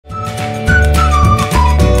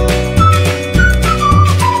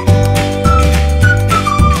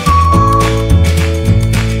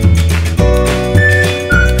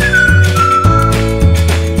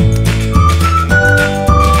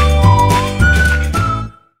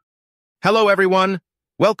Hello everyone,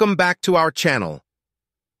 welcome back to our channel.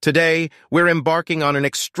 Today, we're embarking on an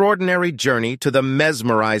extraordinary journey to the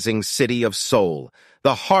mesmerizing city of Seoul,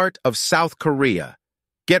 the heart of South Korea.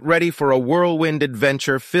 Get ready for a whirlwind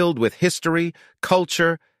adventure filled with history,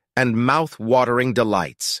 culture, and mouth-watering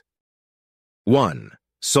delights. 1.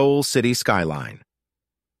 Seoul City Skyline.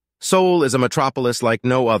 Seoul is a metropolis like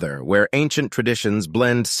no other, where ancient traditions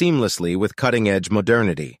blend seamlessly with cutting-edge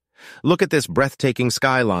modernity. Look at this breathtaking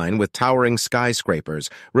skyline with towering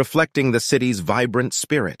skyscrapers, reflecting the city's vibrant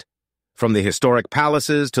spirit. From the historic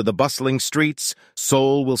palaces to the bustling streets,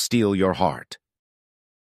 Seoul will steal your heart.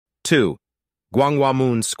 2.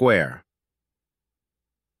 Gwanghwamun Square.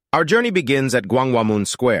 Our journey begins at Gwanghwamun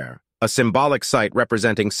Square, a symbolic site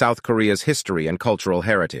representing South Korea's history and cultural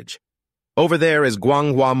heritage. Over there is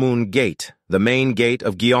Gwanghwamun Gate, the main gate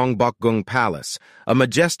of Gyeongbokgung Palace, a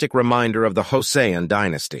majestic reminder of the Joseon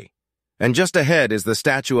dynasty. And just ahead is the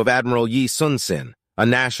statue of Admiral Yi Sun-sin, a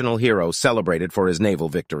national hero celebrated for his naval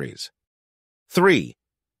victories. 3.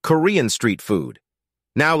 Korean street food.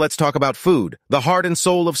 Now let's talk about food, the heart and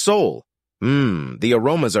soul of Seoul. The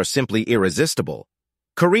aromas are simply irresistible.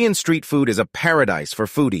 Korean street food is a paradise for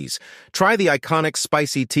foodies. Try the iconic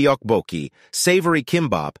spicy tteokbokki, savory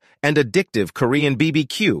kimbap, and addictive Korean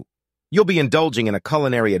BBQ. You'll be indulging in a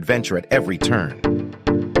culinary adventure at every turn.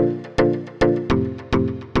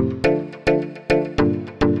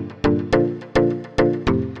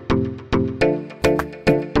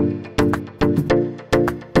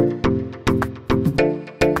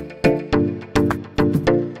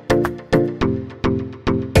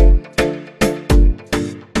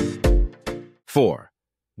 4.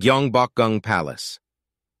 Gyeongbokgung Palace.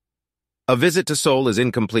 A visit to Seoul is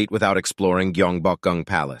incomplete without exploring Gyeongbokgung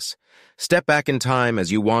Palace. Step back in time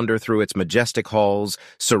as you wander through its majestic halls,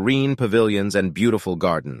 serene pavilions, and beautiful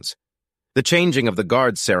gardens. The changing of the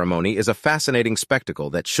guards ceremony is a fascinating spectacle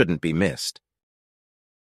that shouldn't be missed.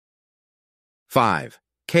 5.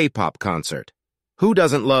 K-pop concert. Who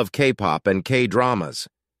doesn't love K-pop and K-dramas?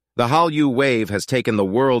 The Hallyu wave has taken the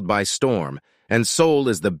world by storm, and Seoul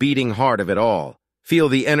is the beating heart of it all. Feel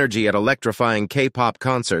the energy at electrifying K-pop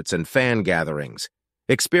concerts and fan gatherings.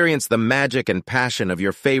 Experience the magic and passion of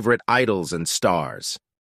your favorite idols and stars.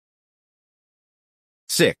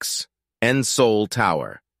 6. Namsan Seoul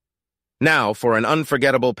Tower. Now, for an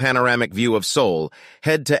unforgettable panoramic view of Seoul,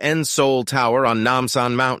 head to Namsan Seoul Tower on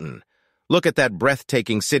Namsan Mountain. Look at that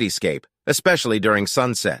breathtaking cityscape, especially during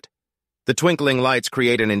sunset. The twinkling lights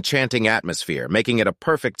create an enchanting atmosphere, making it a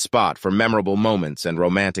perfect spot for memorable moments and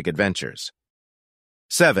romantic adventures.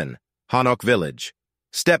 7. Hanok Village.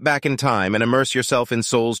 Step back in time and immerse yourself in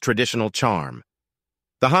Seoul's traditional charm.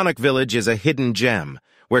 The Hanok Village is a hidden gem,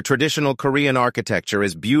 where traditional Korean architecture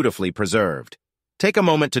is beautifully preserved. Take a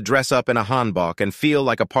moment to dress up in a hanbok and feel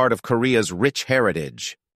like a part of Korea's rich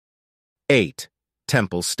heritage. 8.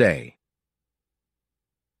 Temple Stay.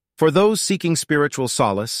 For those seeking spiritual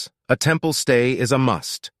solace, a temple stay is a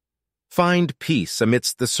must. Find peace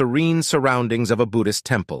amidst the serene surroundings of a Buddhist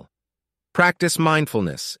temple. Practice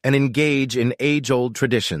mindfulness and engage in age-old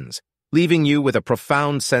traditions, leaving you with a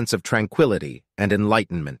profound sense of tranquility and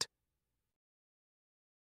enlightenment.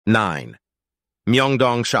 9.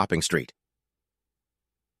 Myeongdong Shopping Street.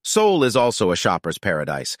 Seoul is also a shopper's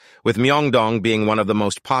paradise, with Myeongdong being one of the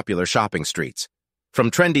most popular shopping streets.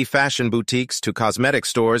 From trendy fashion boutiques to cosmetic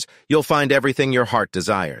stores, you'll find everything your heart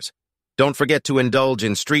desires. Don't forget to indulge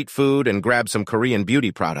in street food and grab some Korean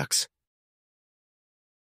beauty products.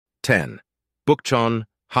 10. Bukchon,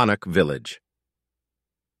 Hanok Village.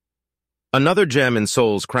 Another gem in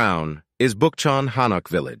Seoul's crown is Bukchon Hanok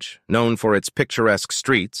Village, known for its picturesque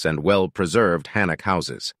streets and well-preserved Hanok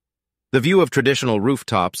houses. The view of traditional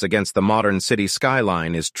rooftops against the modern city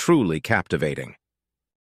skyline is truly captivating.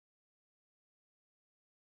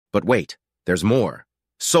 But wait, there's more.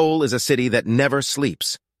 Seoul is a city that never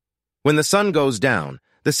sleeps. When the sun goes down,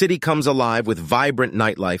 the city comes alive with vibrant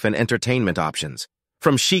nightlife and entertainment options.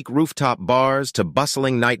 From chic rooftop bars to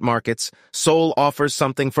bustling night markets, Seoul offers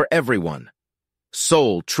something for everyone.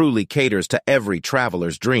 Seoul truly caters to every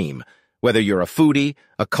traveler's dream, whether you're a foodie,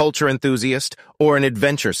 a culture enthusiast, or an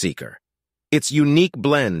adventure seeker. Its unique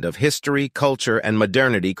blend of history, culture, and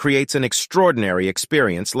modernity creates an extraordinary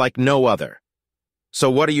experience like no other. So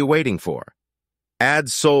what are you waiting for? Add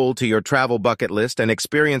Seoul to your travel bucket list and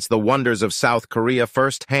experience the wonders of South Korea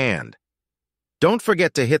firsthand. Don't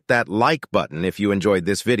forget to hit that like button if you enjoyed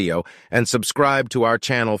this video and subscribe to our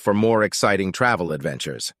channel for more exciting travel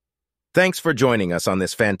adventures. Thanks for joining us on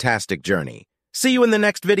this fantastic journey. See you in the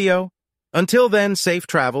next video. Until then, safe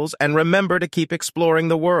travels and remember to keep exploring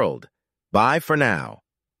the world. Bye for now.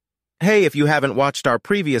 Hey, if you haven't watched our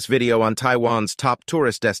previous video on Taiwan's top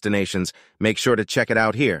tourist destinations, make sure to check it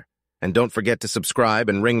out here. And don't forget to subscribe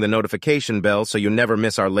and ring the notification bell so you never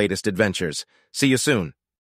miss our latest adventures. See you soon.